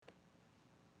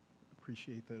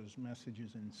Appreciate those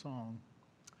messages in song.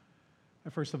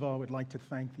 First of all, I would like to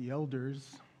thank the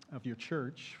elders of your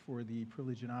church for the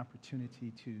privilege and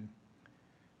opportunity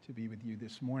to be with you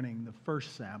this morning, the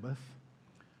first Sabbath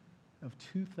of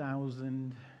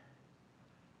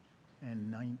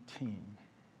 2019.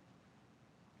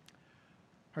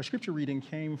 Our scripture reading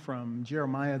came from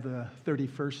Jeremiah, the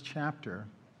 31st chapter.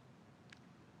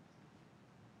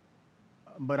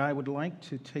 But I would like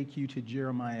to take you to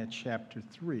Jeremiah chapter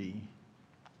 3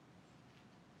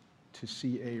 to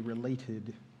see a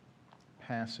related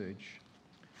passage.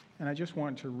 And I just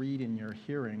want to read in your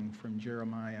hearing from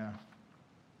Jeremiah,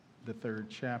 the 3rd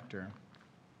chapter,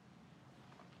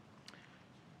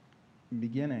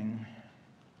 beginning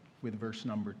with verse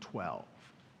number 12.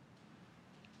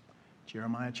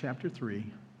 Jeremiah chapter 3,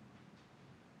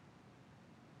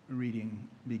 reading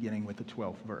beginning with the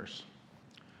 12th verse.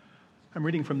 I'm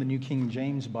reading from the New King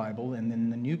James Bible, and in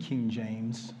the New King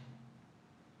James,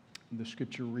 the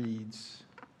scripture reads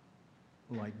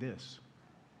like this.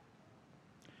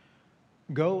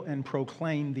 Go and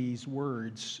proclaim these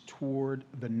words toward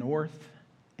the north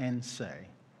and say,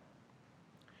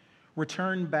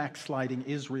 return, backsliding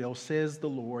Israel, says the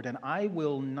Lord, and I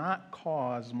will not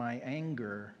cause my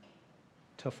anger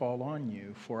to fall on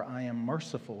you, for I am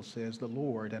merciful, says the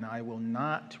Lord, and I will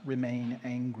not remain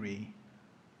angry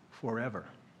forever.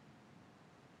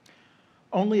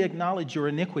 Only acknowledge your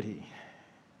iniquity,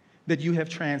 that you have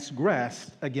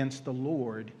transgressed against the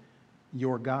Lord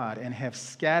your God, and have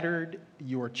scattered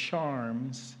your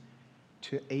charms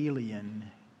to alien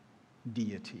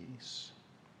deities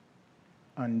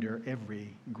under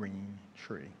every green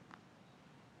tree.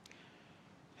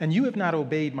 And you have not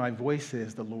obeyed my voice,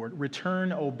 says the Lord.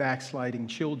 Return, O backsliding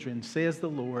children, says the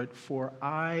Lord, for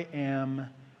I am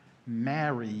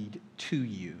married to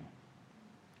you.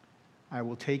 I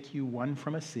will take you, one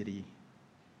from a city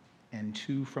and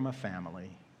two from a family,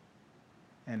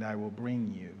 and I will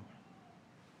bring you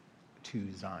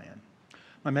to Zion.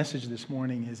 My message this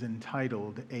morning is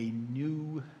entitled, A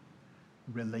New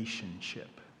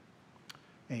Relationship.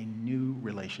 A New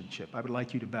Relationship. I would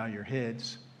like you to bow your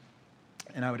heads,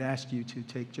 and I would ask you to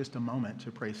take just a moment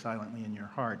to pray silently in your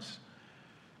hearts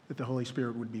that the Holy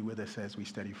Spirit would be with us as we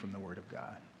study from the Word of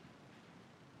God.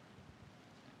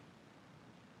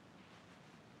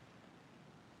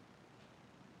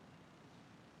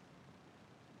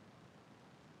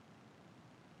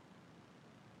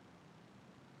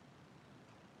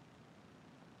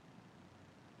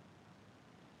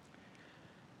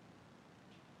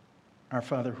 Our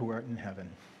Father who art in heaven,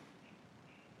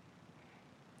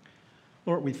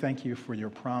 Lord, we thank you for your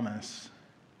promise,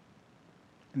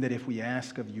 and that if we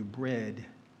ask of you bread,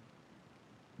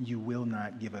 you will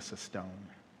not give us a stone.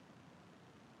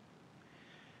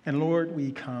 And Lord,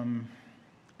 we come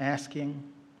asking,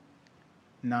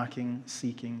 knocking,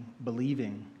 seeking,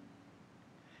 believing,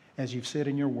 as you've said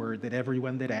in your word, that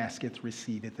everyone that asketh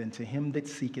receiveth, and to him that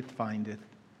seeketh findeth,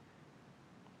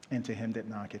 and to him that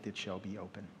knocketh it shall be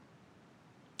open.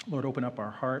 Lord, open up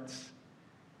our hearts,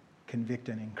 convict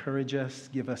and encourage us,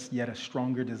 give us yet a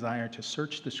stronger desire to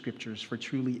search the scriptures, for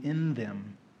truly in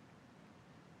them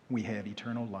we have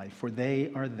eternal life, for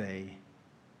they are they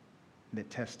that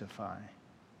testify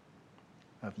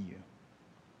of you.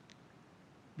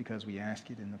 Because we ask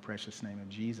it in the precious name of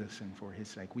Jesus, and for his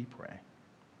sake we pray.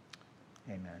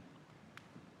 Amen.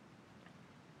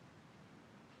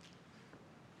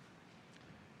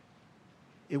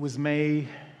 It was May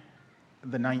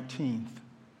the 19th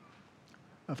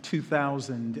of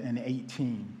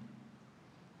 2018.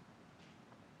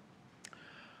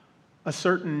 A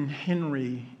certain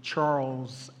Henry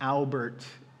Charles Albert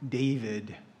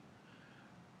David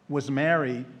was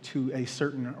married to a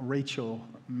certain Rachel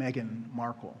Meghan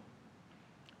Markle.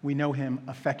 We know him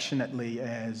affectionately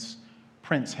as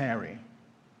Prince Harry.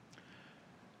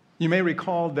 You may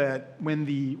recall that when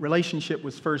the relationship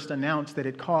was first announced, that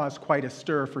it caused quite a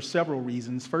stir for several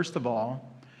reasons. First of all,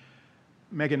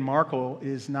 Meghan Markle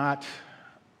is not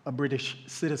a British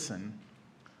citizen.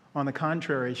 On the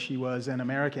contrary, she was an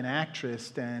American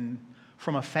actress and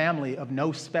from a family of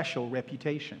no special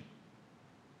reputation.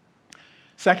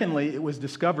 Secondly, it was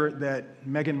discovered that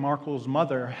Meghan Markle's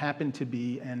mother happened to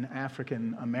be an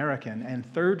African American. And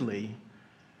thirdly,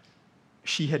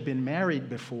 she had been married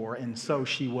before, and so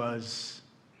she was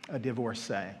a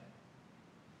divorcee.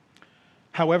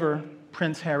 However,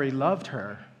 Prince Harry loved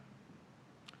her,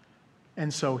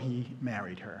 and so he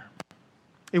married her.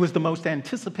 It was the most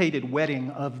anticipated wedding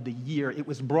of the year. It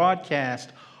was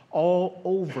broadcast all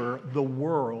over the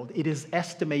world. It is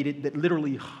estimated that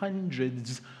literally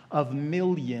hundreds of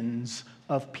millions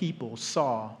of people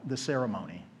saw the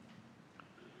ceremony.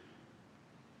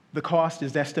 The cost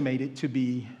is estimated to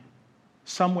be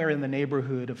somewhere in the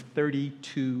neighborhood of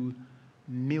 32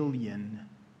 million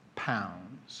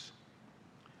pounds.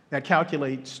 That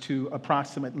calculates to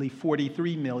approximately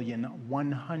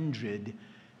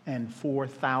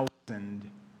 43,104,000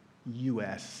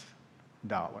 US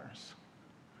dollars.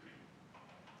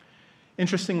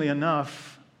 Interestingly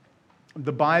enough,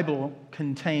 the Bible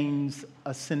contains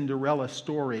a Cinderella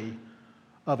story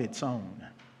of its own.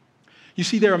 You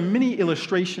see, there are many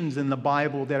illustrations in the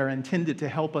Bible that are intended to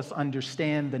help us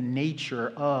understand the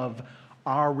nature of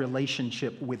our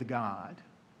relationship with God.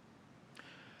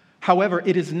 However,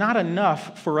 it is not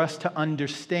enough for us to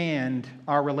understand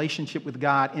our relationship with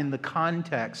God in the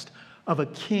context of a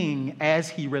king as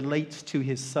he relates to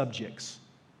his subjects,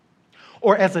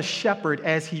 or as a shepherd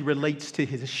as he relates to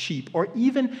his sheep, or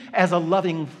even as a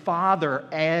loving father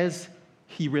as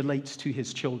he relates to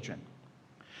his children.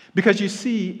 Because you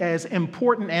see, as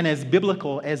important and as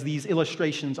biblical as these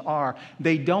illustrations are,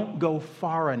 they don't go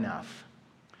far enough.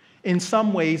 In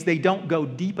some ways, they don't go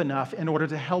deep enough in order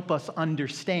to help us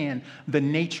understand the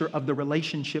nature of the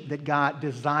relationship that God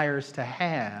desires to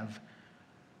have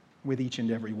with each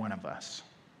and every one of us.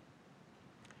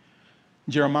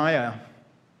 Jeremiah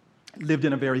lived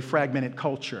in a very fragmented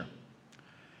culture.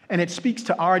 And it speaks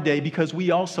to our day because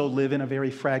we also live in a very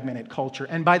fragmented culture.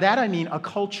 And by that I mean a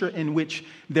culture in which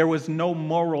there was no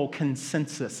moral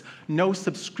consensus, no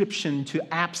subscription to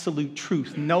absolute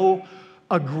truth, no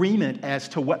agreement as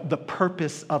to what the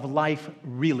purpose of life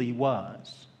really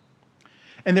was.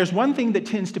 And there's one thing that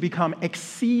tends to become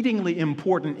exceedingly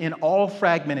important in all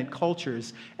fragmented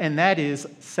cultures, and that is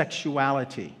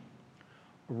sexuality,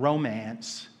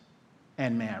 romance,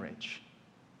 and marriage.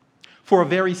 For a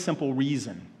very simple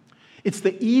reason. It's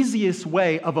the easiest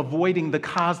way of avoiding the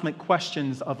cosmic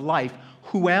questions of life.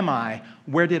 Who am I?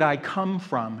 Where did I come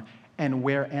from? And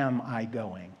where am I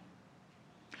going?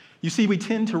 You see, we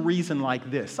tend to reason like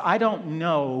this. I don't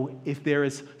know if there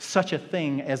is such a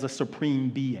thing as a supreme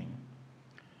being.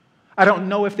 I don't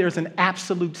know if there's an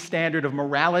absolute standard of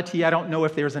morality. I don't know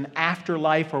if there's an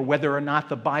afterlife or whether or not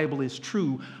the Bible is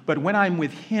true. But when I'm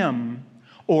with him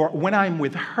or when I'm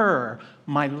with her,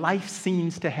 my life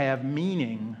seems to have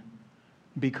meaning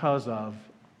because of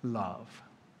love.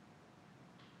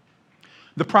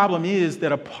 The problem is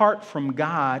that apart from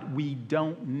God, we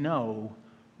don't know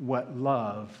what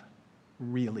love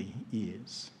really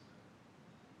is.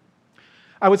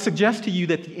 I would suggest to you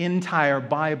that the entire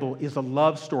Bible is a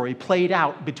love story played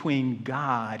out between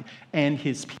God and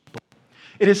his people.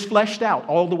 It is fleshed out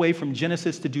all the way from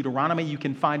Genesis to Deuteronomy. You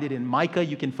can find it in Micah,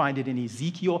 you can find it in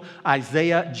Ezekiel,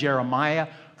 Isaiah, Jeremiah,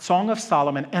 Song of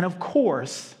Solomon, and of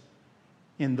course,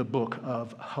 in the book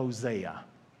of Hosea.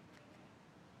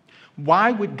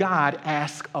 Why would God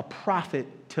ask a prophet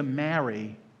to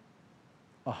marry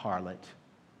a harlot?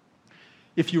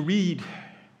 If you read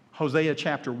Hosea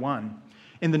chapter 1,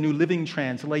 in the New Living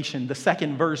Translation, the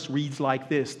second verse reads like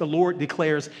this. The Lord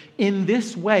declares, "In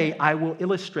this way I will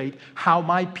illustrate how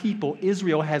my people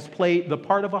Israel has played the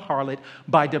part of a harlot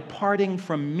by departing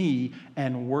from me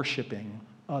and worshiping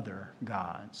other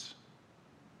gods."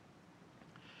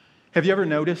 Have you ever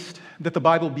noticed that the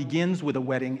Bible begins with a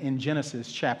wedding in Genesis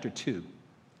chapter 2?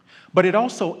 But it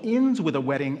also ends with a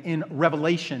wedding in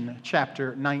Revelation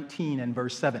chapter 19 and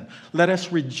verse 7. Let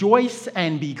us rejoice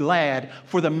and be glad,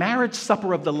 for the marriage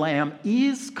supper of the Lamb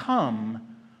is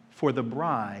come, for the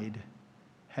bride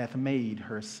hath made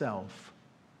herself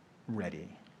ready.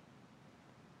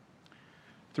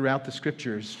 Throughout the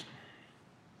scriptures,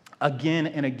 again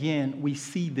and again, we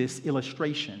see this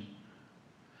illustration.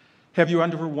 Have you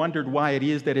ever wondered why it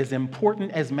is that as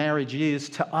important as marriage is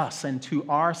to us and to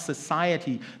our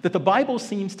society, that the Bible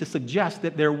seems to suggest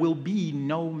that there will be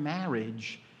no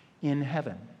marriage in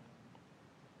heaven?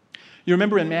 You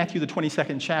remember in Matthew, the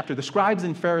 22nd chapter, the scribes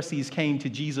and Pharisees came to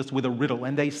Jesus with a riddle,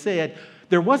 and they said,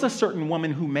 there was a certain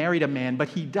woman who married a man, but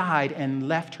he died and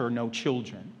left her no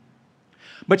children.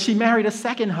 But she married a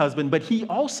second husband, but he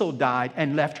also died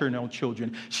and left her no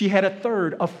children. She had a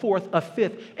third, a fourth, a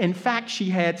fifth. In fact, she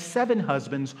had 7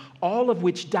 husbands, all of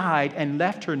which died and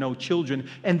left her no children.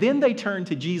 And then they turned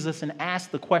to Jesus and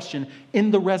asked the question,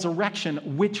 in the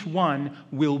resurrection, which one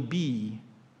will be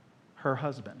her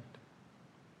husband?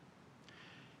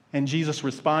 And Jesus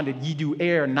responded, "Ye do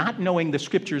err, not knowing the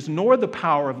scriptures nor the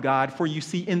power of God. For you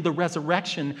see, in the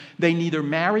resurrection they neither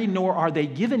marry nor are they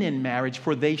given in marriage,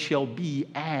 for they shall be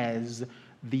as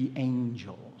the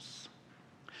angels."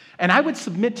 And I would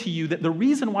submit to you that the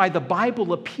reason why the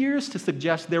Bible appears to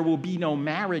suggest there will be no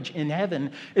marriage in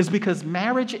heaven is because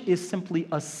marriage is simply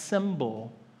a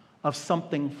symbol of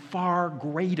something far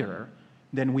greater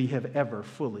than we have ever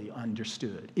fully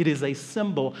understood. It is a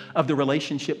symbol of the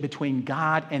relationship between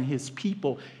God and his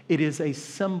people. It is a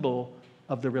symbol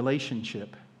of the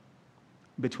relationship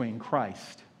between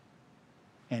Christ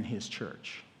and his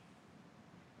church.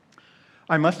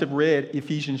 I must have read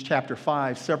Ephesians chapter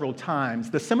 5 several times,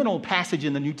 the seminal passage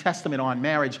in the New Testament on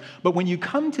marriage, but when you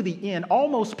come to the end,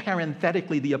 almost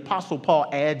parenthetically, the Apostle Paul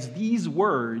adds these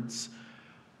words,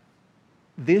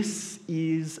 "This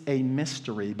is a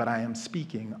mystery, but I am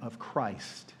speaking of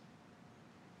Christ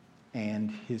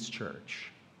and his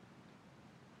church."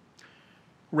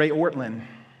 Ray Ortlund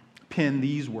penned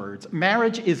these words,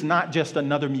 "Marriage is not just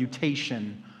another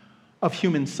mutation of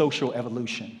human social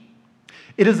evolution.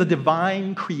 It is a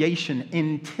divine creation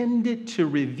intended to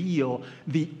reveal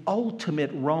the ultimate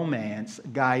romance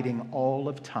guiding all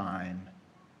of time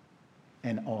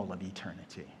and all of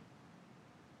eternity."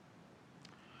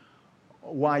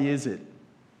 Why is it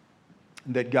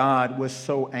that God was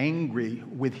so angry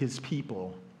with his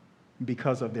people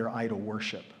because of their idol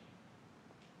worship?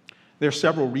 There are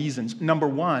several reasons. Number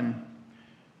one,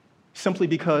 simply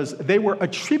because they were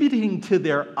attributing to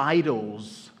their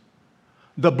idols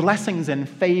the blessings and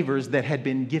favors that had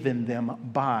been given them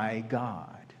by God.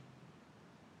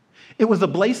 It was a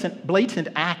blatant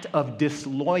act of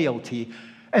disloyalty.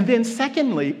 And then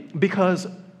secondly, because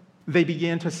they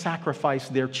began to sacrifice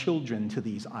their children to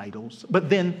these idols. But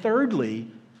then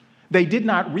thirdly, they did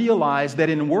not realize that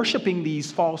in worshiping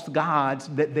these false gods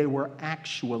that they were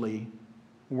actually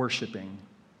worshiping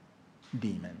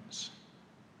demons.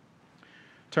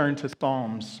 Turn to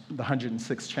Psalms, the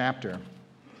 106th chapter,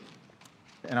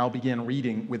 and I'll begin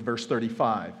reading with verse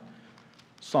 35.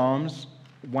 Psalms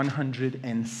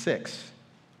 106,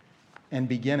 and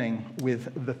beginning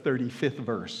with the 35th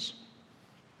verse.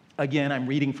 Again, I'm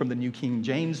reading from the New King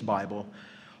James Bible.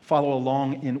 Follow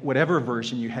along in whatever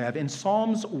version you have. In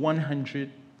Psalms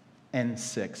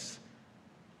 106,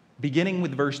 beginning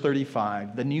with verse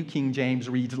 35, the New King James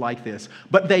reads like this: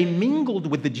 "But they mingled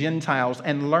with the Gentiles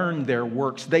and learned their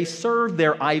works. They served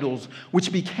their idols,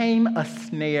 which became a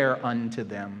snare unto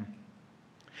them.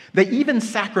 They even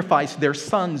sacrificed their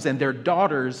sons and their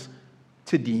daughters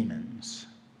to demons,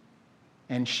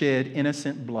 and shed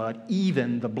innocent blood,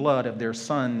 even the blood of their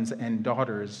sons and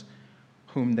daughters,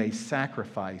 whom they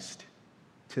sacrificed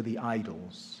to the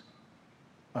idols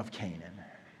of Canaan."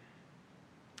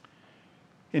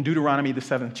 In Deuteronomy, the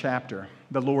 7th chapter,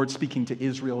 the Lord speaking to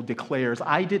Israel declares,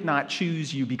 "I did not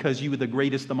choose you because you were the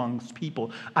greatest amongst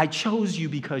people. I chose you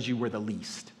because you were the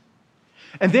least."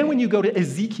 And then when you go to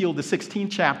Ezekiel, the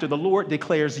 16th chapter, the Lord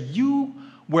declares, "You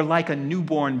were like a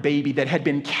newborn baby that had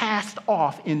been cast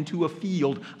off into a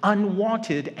field,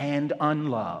 unwanted and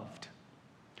unloved.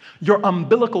 Your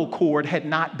umbilical cord had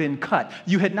not been cut.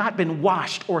 You had not been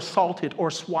washed or salted or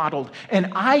swaddled.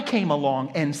 And I came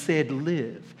along and said,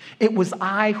 'Live.' It was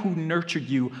I who nurtured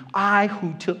you, I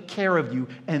who took care of you,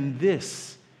 and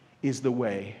this is the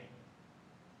way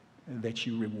that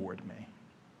you reward me."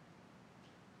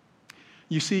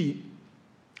 You see,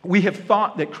 we have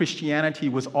thought that Christianity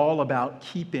was all about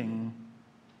keeping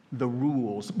the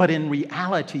rules, but in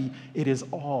reality, it is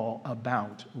all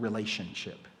about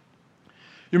relationship.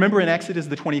 You remember in Exodus,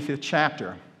 the 25th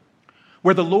chapter,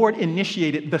 where the Lord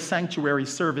initiated the sanctuary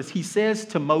service, he says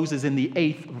to Moses in the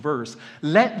 8th verse,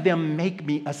 "Let them make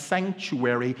me a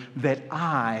sanctuary that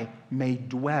I may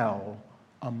dwell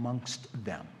amongst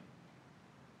them."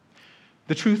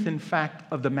 The truth, in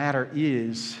fact, of the matter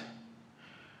is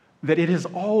that it has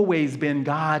always been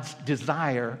God's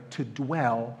desire to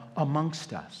dwell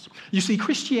amongst us. You see,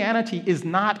 Christianity is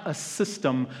not a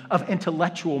system of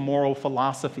intellectual moral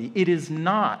philosophy. It is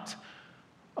not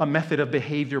a method of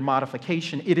behavior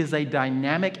modification. It is a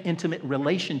dynamic, intimate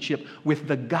relationship with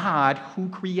the God who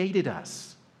created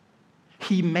us.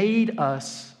 He made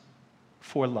us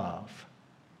for love.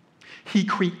 He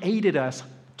created us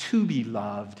to be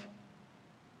loved.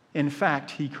 In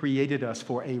fact, he created us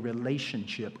for a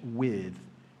relationship with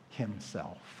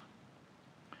himself.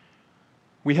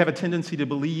 We have a tendency to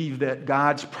believe that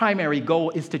God's primary goal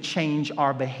is to change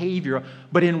our behavior,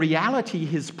 but in reality,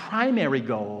 his primary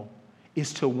goal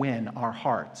is to win our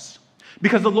hearts.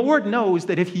 Because the Lord knows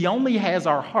that if he only has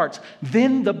our hearts,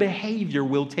 then the behavior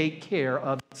will take care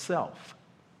of itself.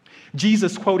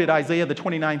 Jesus quoted Isaiah, the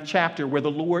 29th chapter, where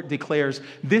the Lord declares,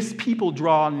 "This people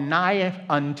draw nigh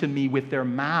unto me with their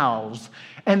mouths,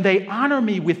 and they honor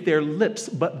me with their lips,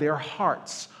 but their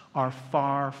hearts are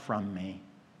far from me.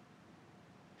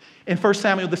 In 1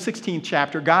 Samuel, the 16th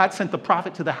chapter, God sent the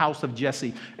prophet to the house of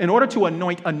Jesse in order to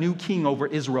anoint a new king over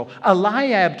Israel.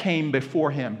 Eliab came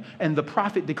before him, and the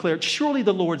prophet declared, "Surely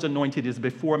the Lord's anointed is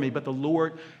before me." But the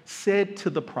Lord said to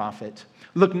the prophet,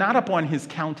 "Look not upon his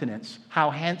countenance,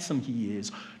 how handsome he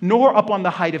is, nor upon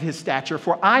the height of his stature,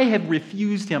 for I have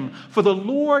refused him. For the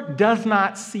Lord does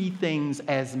not see things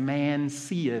as man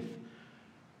seeth.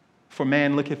 For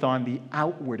man looketh on the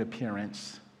outward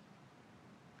appearance,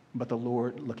 but the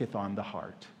Lord looketh on the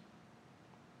heart."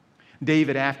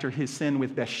 David, after his sin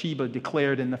with Bathsheba,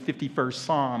 declared in the 51st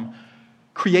Psalm,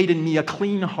 "Create in me a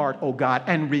clean heart, O God,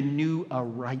 and renew a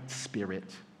right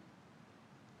spirit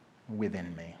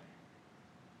within me."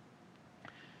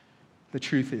 The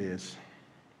truth is,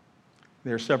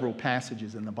 there are several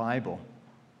passages in the Bible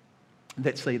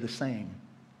that say the same.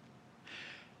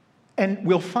 And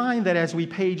we'll find that as we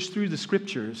page through the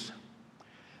scriptures,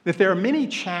 that there are many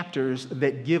chapters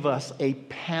that give us a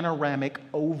panoramic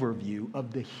overview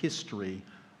of the history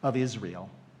of Israel.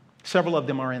 Several of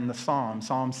them are in the Psalms,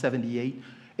 Psalm 78,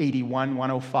 81,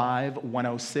 105,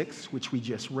 106, which we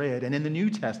just read, and in the New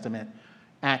Testament,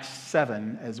 Acts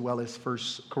 7, as well as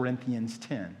 1 Corinthians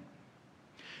 10.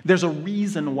 There's a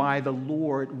reason why the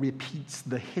Lord repeats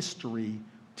the history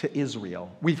to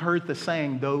Israel. We've heard the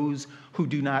saying, those who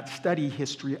do not study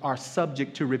history are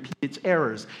subject to repeat its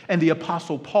errors. And the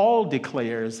Apostle Paul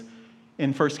declares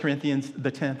in 1 Corinthians, the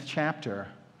 10th chapter,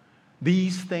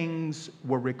 "These things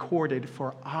were recorded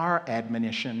for our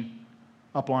admonition,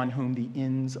 upon whom the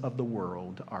ends of the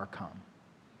world are come."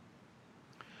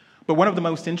 But one of the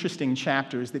most interesting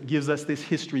chapters that gives us this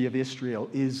history of Israel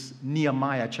is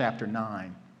Nehemiah chapter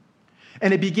 9.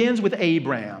 And it begins with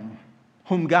Abraham,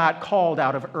 whom God called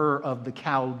out of Ur of the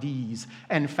Chaldees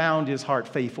and found his heart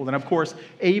faithful. And of course,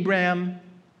 Abraham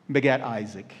begat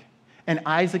Isaac, and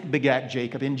Isaac begat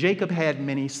Jacob, and Jacob had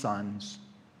many sons.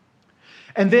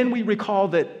 And then we recall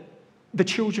that the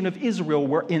children of Israel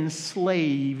were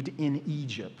enslaved in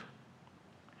Egypt.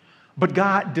 But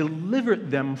God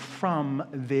delivered them from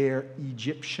their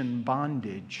Egyptian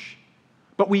bondage.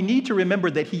 But we need to remember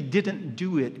that he didn't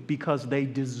do it because they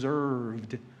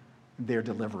deserved their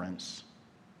deliverance.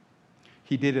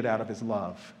 He did it out of his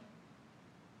love.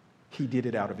 He did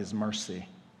it out of his mercy.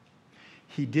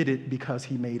 He did it because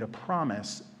he made a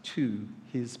promise to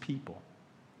his people.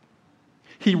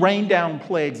 He rained down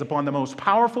plagues upon the most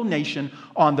powerful nation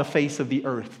on the face of the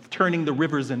earth, turning the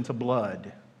rivers into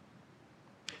blood.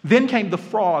 Then came the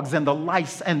frogs and the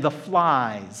lice and the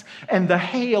flies and the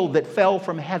hail that fell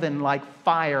from heaven like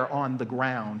fire on the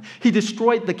ground. He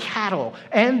destroyed the cattle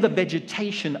and the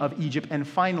vegetation of Egypt, and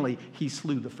finally he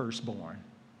slew the firstborn.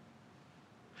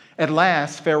 At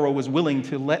last, Pharaoh was willing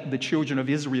to let the children of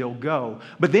Israel go,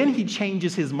 but then he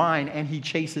changes his mind and he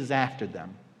chases after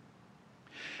them.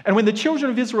 And when the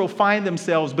children of Israel find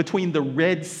themselves between the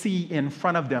Red Sea in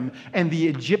front of them and the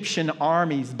Egyptian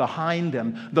armies behind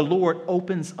them, the Lord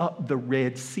opens up the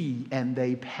Red Sea and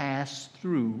they pass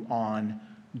through on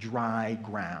dry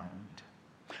ground.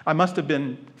 I must have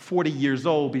been 40 years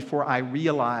old before I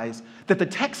realized that the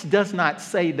text does not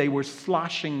say they were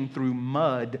sloshing through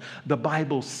mud. The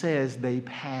Bible says they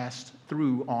passed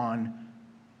through on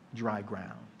dry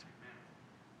ground.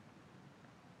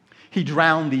 He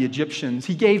drowned the Egyptians.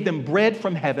 He gave them bread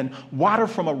from heaven, water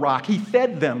from a rock. He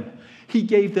fed them. He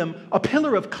gave them a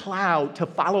pillar of cloud to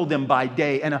follow them by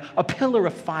day and a pillar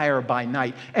of fire by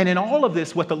night. And in all of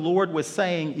this, what the Lord was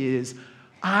saying is,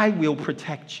 I will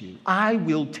protect you. I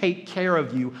will take care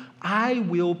of you. I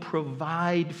will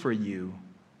provide for you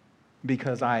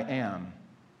because I am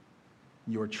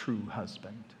your true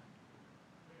husband.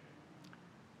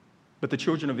 But the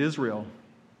children of Israel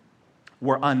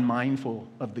were unmindful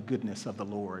of the goodness of the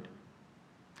Lord.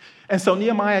 And so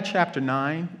Nehemiah chapter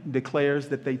 9 declares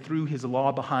that they threw his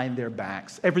law behind their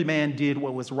backs. Every man did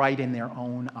what was right in their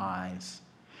own eyes.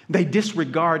 They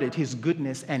disregarded his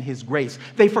goodness and his grace.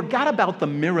 They forgot about the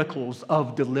miracles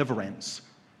of deliverance.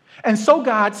 And so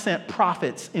God sent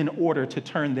prophets in order to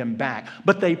turn them back.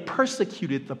 But they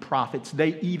persecuted the prophets.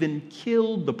 They even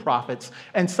killed the prophets.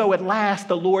 And so at last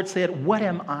the Lord said, "What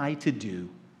am I to do?"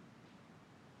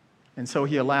 And so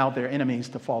he allowed their enemies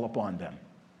to fall upon them.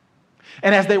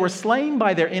 And as they were slain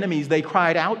by their enemies, they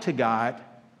cried out to God.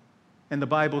 And the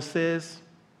Bible says,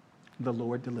 the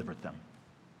Lord delivered them.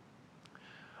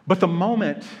 But the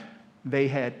moment they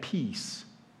had peace,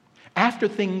 after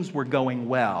things were going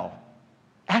well,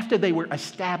 after they were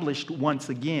established once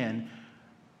again,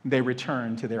 they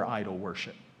returned to their idol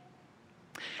worship.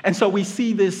 And so we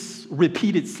see this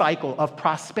repeated cycle of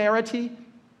prosperity,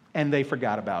 and they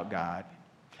forgot about God.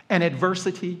 And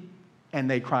adversity, and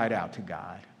they cried out to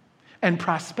God. And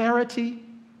prosperity,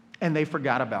 and they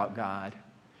forgot about God,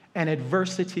 and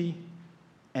adversity,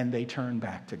 and they turned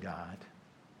back to God.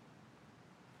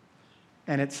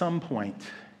 And at some point,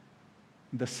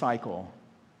 the cycle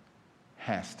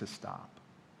has to stop.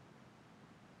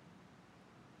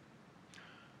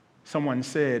 Someone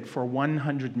said, for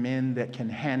 100 men that can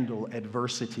handle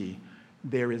adversity,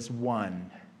 there is one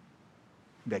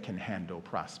that can handle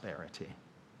prosperity.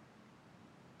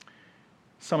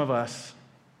 Some of us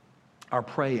are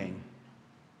praying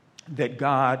that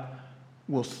God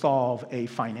will solve a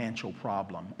financial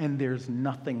problem, and there's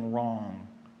nothing wrong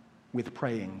with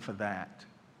praying for that.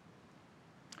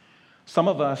 Some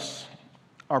of us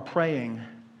are praying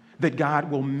that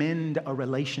God will mend a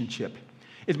relationship.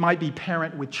 It might be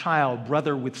parent with child,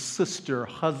 brother with sister,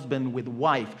 husband with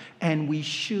wife, and we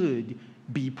should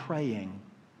be praying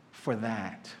for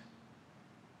that.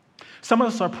 Some of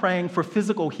us are praying for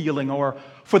physical healing or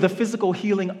for the physical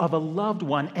healing of a loved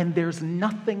one, and there's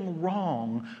nothing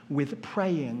wrong with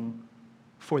praying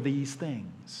for these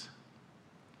things.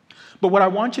 But what I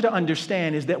want you to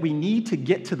understand is that we need to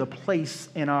get to the place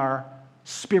in our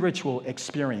spiritual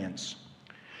experience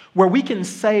where we can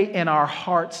say in our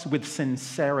hearts with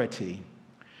sincerity,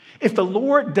 if the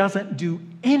Lord doesn't do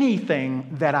anything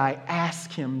that I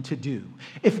ask him to do,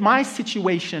 if my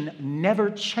situation never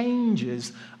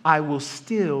changes, I will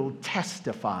still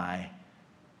testify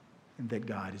that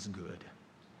God is good.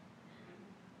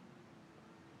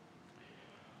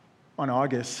 On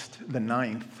August the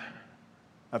 9th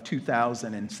of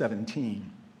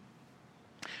 2017,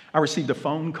 I received a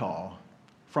phone call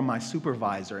from my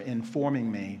supervisor informing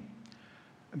me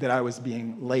that I was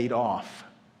being laid off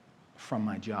from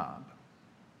my job.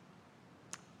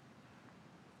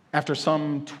 After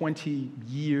some 20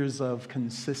 years of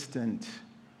consistent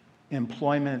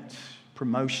employment,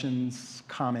 promotions,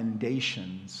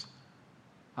 commendations,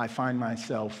 I find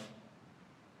myself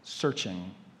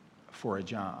searching for a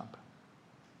job.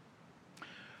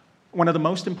 One of the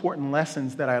most important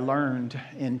lessons that I learned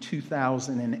in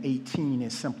 2018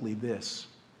 is simply this: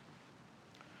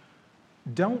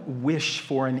 don't wish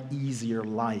for an easier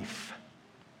life.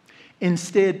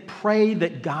 Instead, pray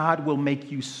that God will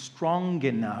make you strong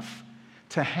enough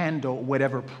to handle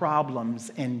whatever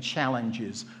problems and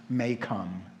challenges may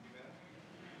come.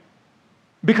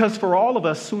 Because for all of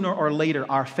us, sooner or later,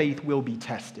 our faith will be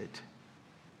tested.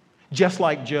 Just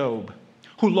like Job,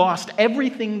 who lost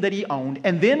everything that he owned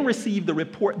and then received the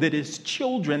report that his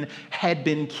children had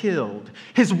been killed.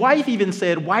 His wife even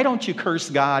said, "Why don't you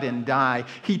curse God and die?"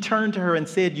 He turned to her and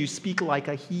said, "You speak like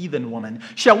a heathen woman.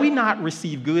 Shall we not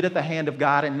receive good at the hand of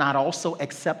God and not also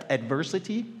accept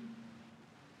adversity?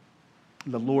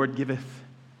 The Lord giveth,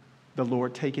 the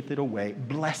Lord taketh it away.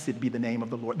 Blessed be the name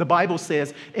of the Lord." The Bible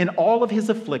says, in all of his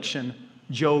affliction,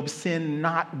 Job sinned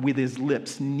not with his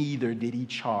lips, neither did he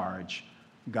charge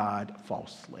God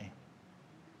falsely.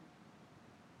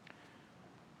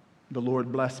 The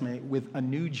Lord blessed me with a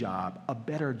new job, a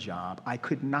better job. I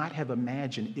could not have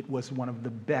imagined it was one of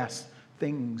the best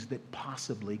things that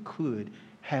possibly could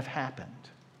have happened.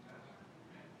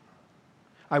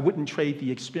 I wouldn't trade the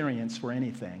experience for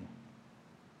anything.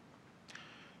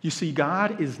 You see,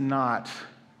 God is not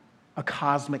a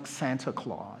cosmic Santa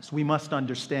Claus. We must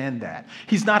understand that.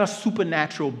 He's not a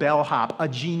supernatural bellhop, a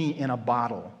genie in a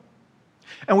bottle.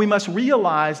 And we must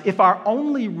realize if our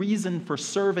only reason for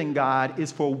serving God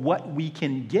is for what we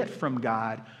can get from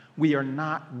God, we are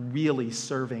not really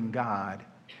serving God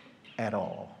at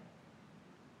all.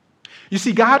 You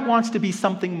see, God wants to be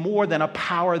something more than a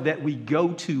power that we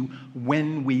go to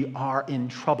when we are in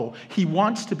trouble. He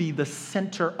wants to be the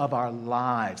center of our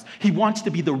lives. He wants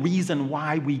to be the reason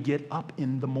why we get up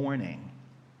in the morning.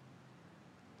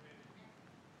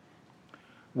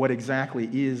 What exactly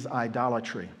is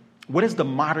idolatry? What is the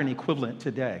modern equivalent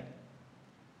today?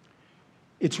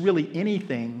 It's really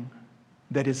anything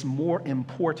that is more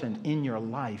important in your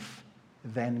life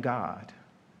than God.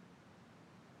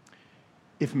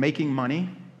 If making money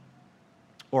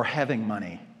or having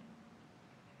money,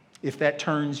 if that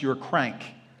turns your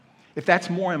crank, if that's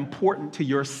more important to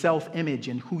your self-image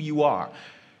and who you are,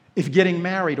 if getting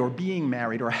married or being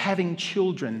married or having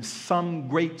children, some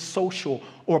great social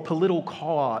or political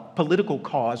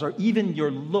cause, or even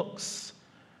your looks,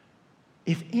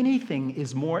 if anything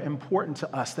is more important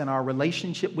to us than our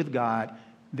relationship with God,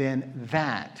 then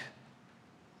that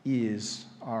is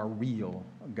our real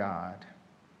God.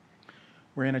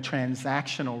 We're in a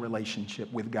transactional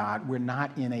relationship with God. We're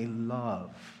not in a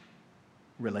love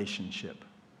relationship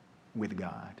with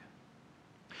God.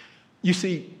 You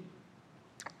see,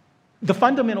 the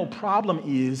fundamental problem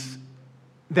is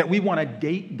that we want to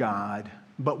date God,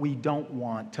 but we don't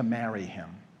want to marry him.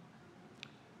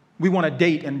 We want to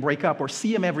date and break up or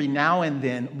see him every now and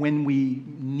then when we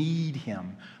need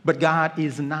him. But God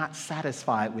is not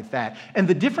satisfied with that. And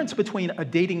the difference between a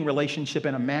dating relationship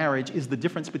and a marriage is the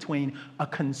difference between a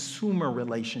consumer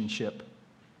relationship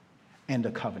and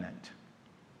a covenant.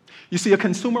 You see, a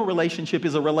consumer relationship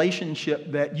is a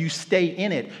relationship that you stay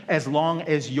in it as long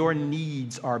as your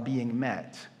needs are being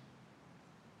met.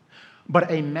 But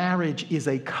a marriage is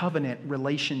a covenant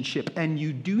relationship, and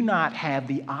you do not have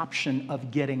the option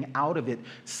of getting out of it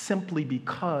simply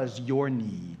because your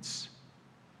needs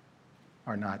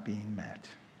are not being met.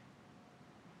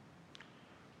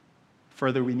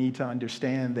 Further, we need to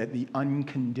understand that the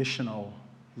unconditional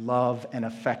love and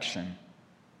affection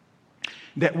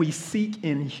that we seek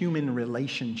in human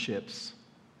relationships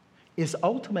is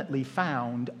ultimately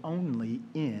found only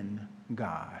in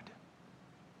God.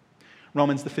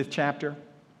 Romans, the 5th chapter,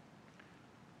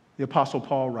 the Apostle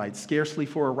Paul writes, "Scarcely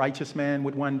for a righteous man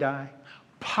would one die,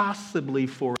 possibly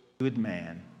for a good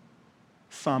man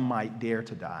some might dare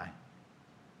to die.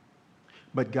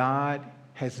 But God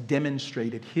has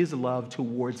demonstrated his love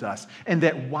towards us, and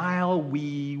that while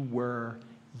we were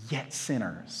yet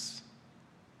sinners,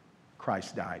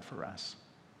 Christ died for us."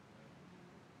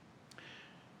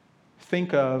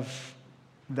 Think of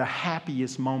the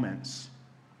happiest moments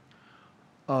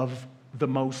of the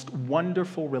most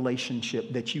wonderful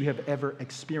relationship that you have ever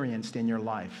experienced in your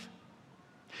life.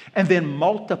 And then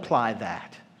multiply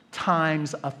that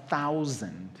times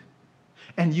 1,000,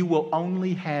 and you will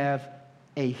only have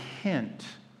a hint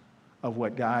of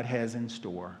what God has in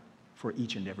store for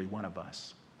each and every one of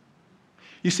us.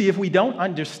 You see, if we don't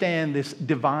understand this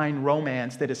divine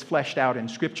romance that is fleshed out in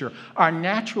Scripture, our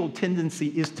natural tendency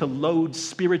is to load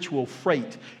spiritual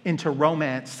freight into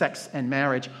romance, sex, and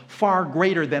marriage far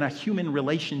greater than a human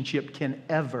relationship can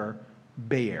ever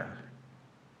bear.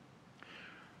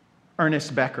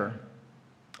 Ernest Becker,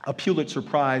 a Pulitzer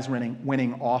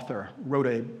Prize-winning author, wrote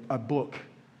a book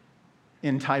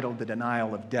entitled The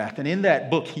Denial of Death. And in that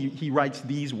book, he writes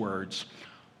these words: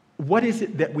 "What is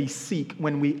it that we seek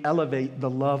when we elevate the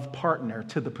love partner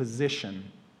to the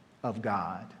position of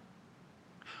God?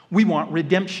 We want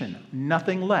redemption,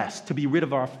 nothing less, to be rid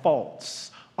of our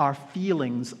faults, our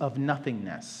feelings of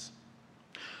nothingness.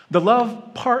 The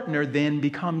love partner then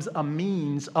becomes a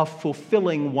means of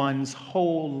fulfilling one's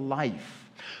whole life.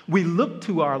 We look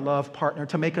to our love partner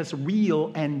to make us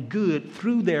real and good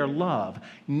through their love.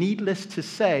 Needless to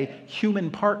say, human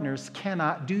partners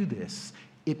cannot do this.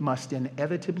 It must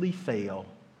inevitably fail,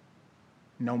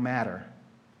 no matter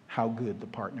how good the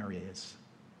partner is."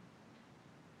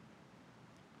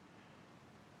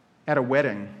 At a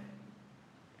wedding,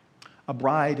 a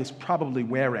bride is probably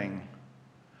wearing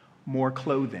more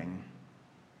clothing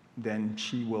than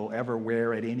she will ever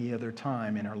wear at any other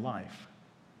time in her life.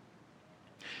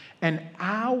 And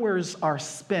hours are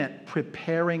spent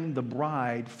preparing the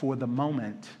bride for the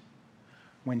moment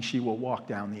when she will walk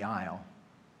down the aisle.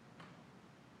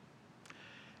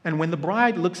 And when the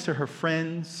bride looks to her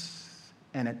friends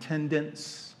and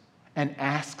attendants and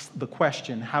asks the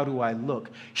question, "How do I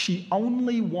look?" she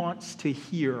only wants to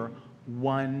hear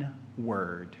one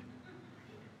word: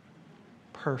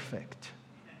 perfect.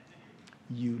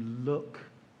 You look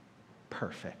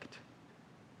perfect.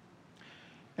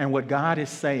 And what God is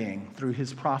saying through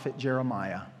his prophet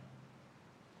Jeremiah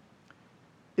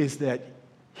is that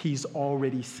he's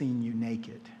already seen you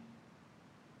naked.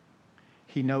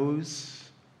 He knows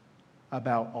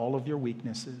about all of your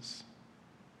weaknesses,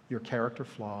 your character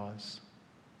flaws,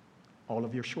 all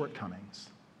of your shortcomings.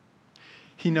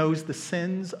 He knows the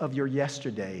sins of your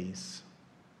yesterdays.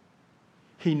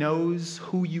 He knows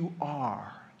who you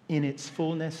are in its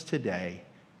fullness today.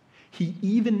 He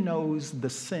even knows the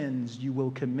sins you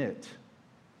will commit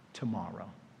tomorrow.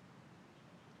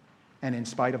 And in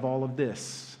spite of all of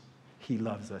this, he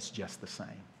loves us just the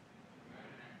same.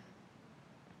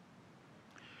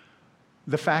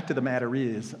 The fact of the matter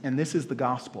is, and this is the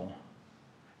gospel,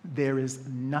 there is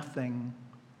nothing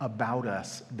about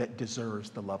us that deserves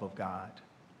the love of God.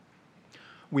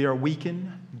 We are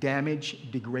weakened,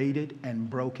 damaged, degraded, and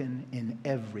broken in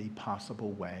every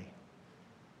possible way.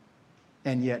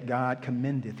 And yet God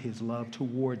commendeth his love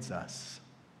towards us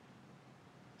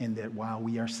in that while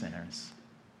we are sinners,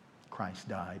 Christ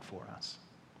died for us.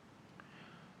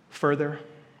 Further,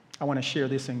 I want to share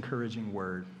this encouraging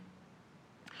word.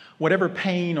 Whatever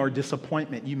pain or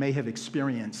disappointment you may have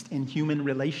experienced in human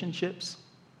relationships,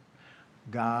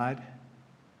 God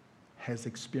has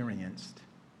experienced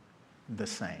the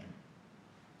same.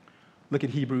 Look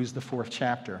at Hebrews, the 4th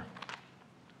chapter,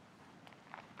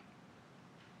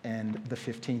 and the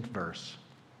 15th verse.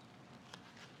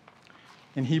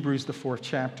 In Hebrews, the 4th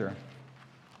chapter,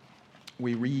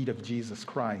 we read of Jesus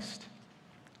Christ.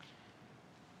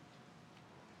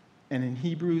 And in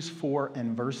Hebrews 4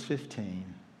 and verse 15,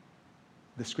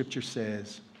 the scripture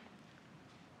says,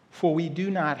 "For we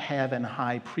do not have an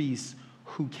high priest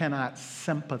who cannot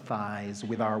sympathize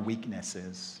with our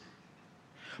weaknesses,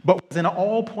 but was in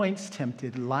all points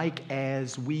tempted like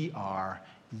as we are,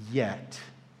 yet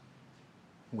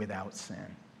without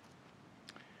sin."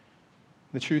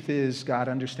 The truth is, God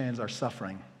understands our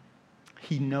suffering.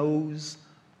 He knows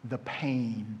the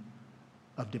pain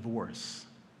of divorce.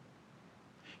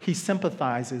 He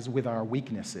sympathizes with our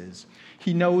weaknesses.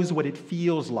 He knows what it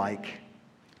feels like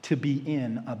to be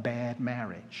in a bad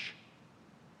marriage.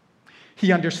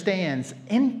 He understands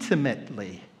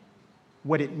intimately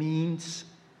what it means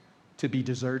to be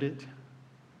deserted,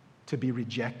 to be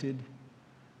rejected,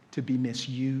 to be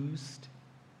misused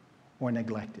or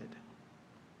neglected.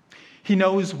 He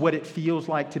knows what it feels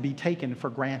like to be taken for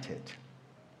granted.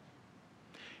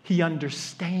 He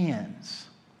understands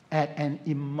at an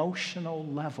emotional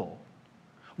level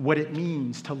what it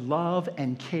means to love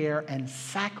and care and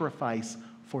sacrifice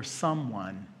for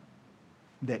someone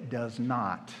that does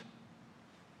not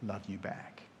love you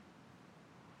back.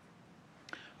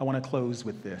 I want to close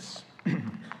with this.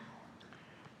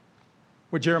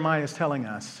 What Jeremiah is telling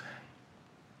us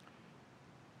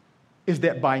is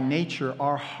that by nature,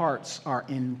 our hearts are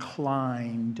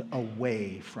inclined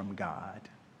away from God.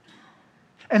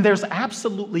 And there's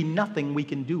absolutely nothing we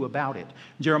can do about it.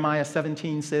 Jeremiah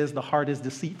 17 says, "The heart is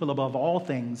deceitful above all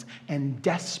things and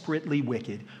desperately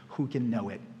wicked. Who can know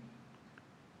it?"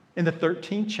 In the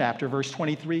 13th chapter, verse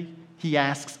 23, he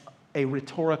asks a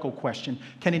rhetorical question.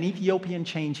 "Can an Ethiopian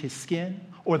change his skin,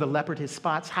 or the leopard his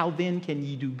spots? How then can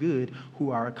ye do good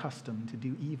who are accustomed to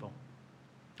do evil?"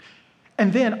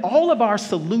 And then all of our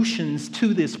solutions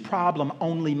to this problem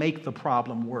only make the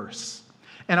problem worse.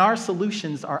 And our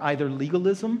solutions are either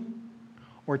legalism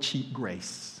or cheap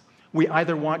grace. We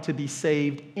either want to be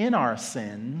saved in our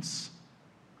sins,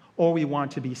 or we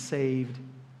want to be saved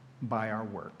by our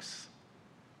works.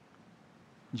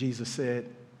 Jesus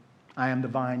said, "I am the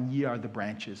vine, ye are the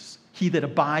branches. He that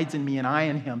abides in me and I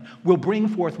in him will bring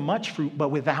forth much fruit, but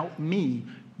without me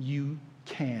you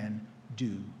can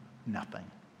do nothing."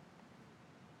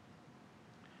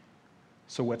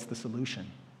 So what's the solution?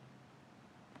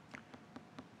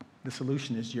 The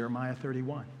solution is Jeremiah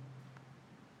 31.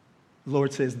 The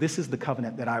Lord says, "This is the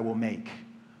covenant that I will make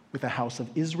with the house of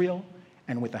Israel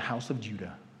and with the house of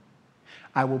Judah.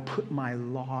 I will put my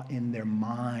law in their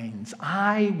minds.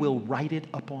 I will write it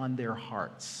upon their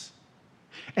hearts.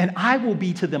 And I will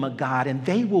be to them a God, and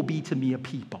they will be to me a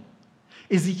people."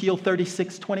 Ezekiel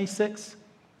 36:26.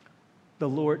 The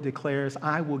Lord declares,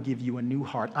 "I will give you a new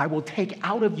heart. I will take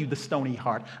out of you the stony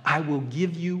heart. I will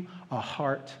give you a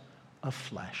heart of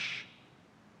flesh."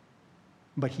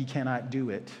 But he cannot do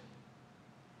it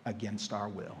against our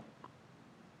will.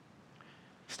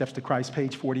 Steps to Christ,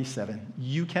 page 47.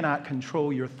 You cannot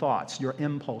control your thoughts, your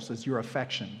impulses, your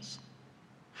affections.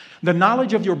 The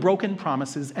knowledge of your broken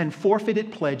promises and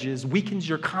forfeited pledges weakens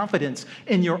your confidence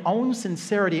in your own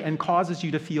sincerity and causes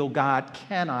you to feel God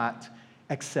cannot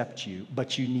accept you,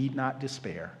 but you need not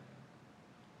despair.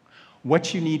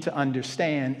 What you need to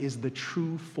understand is the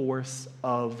true force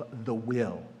of the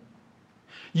will.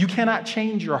 You cannot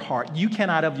change your heart. You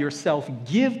cannot of yourself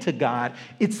give to God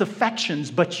its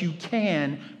affections, but you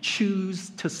can choose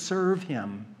to serve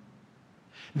him.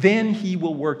 Then he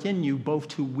will work in you both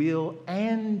to will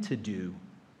and to do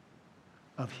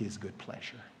of his good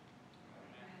pleasure.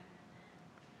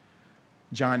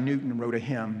 John Newton wrote a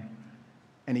hymn,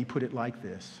 and he put it like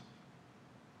this.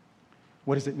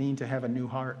 What does it mean to have a new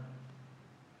heart?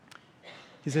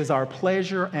 He says, "Our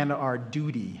pleasure and our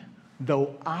duty,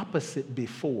 though opposite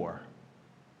before,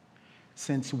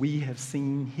 since we have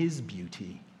seen his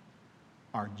beauty,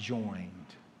 are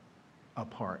joined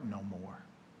apart no more."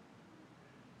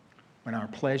 When our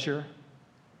pleasure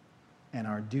and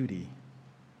our duty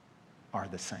are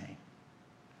the same,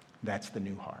 that's the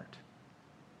new heart.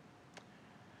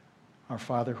 Our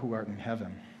Father who art in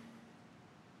heaven,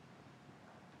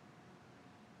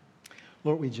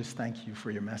 Lord, we just thank you for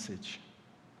your message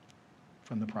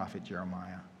from the prophet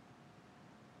Jeremiah.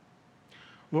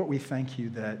 Lord, we thank you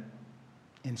that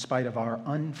in spite of our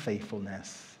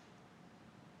unfaithfulness,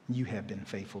 you have been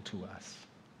faithful to us.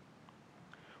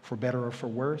 For better or for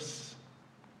worse,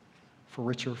 for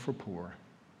richer or for poor,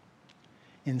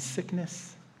 in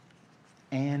sickness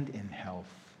and in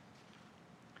health,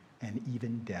 and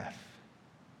even death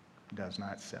does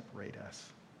not separate us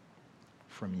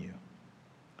from you.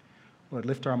 Lord,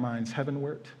 lift our minds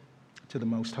heavenward to the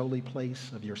most holy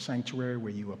place of your sanctuary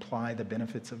where you apply the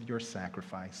benefits of your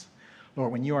sacrifice.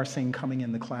 Lord, when you are saying coming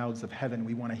in the clouds of heaven,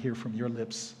 we want to hear from your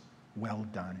lips, well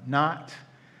done. Not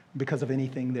because of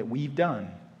anything that we've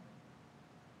done,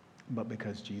 but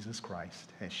because Jesus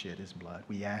Christ has shed his blood.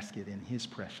 We ask it in his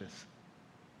precious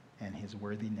and his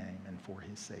worthy name, and for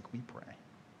his sake we pray.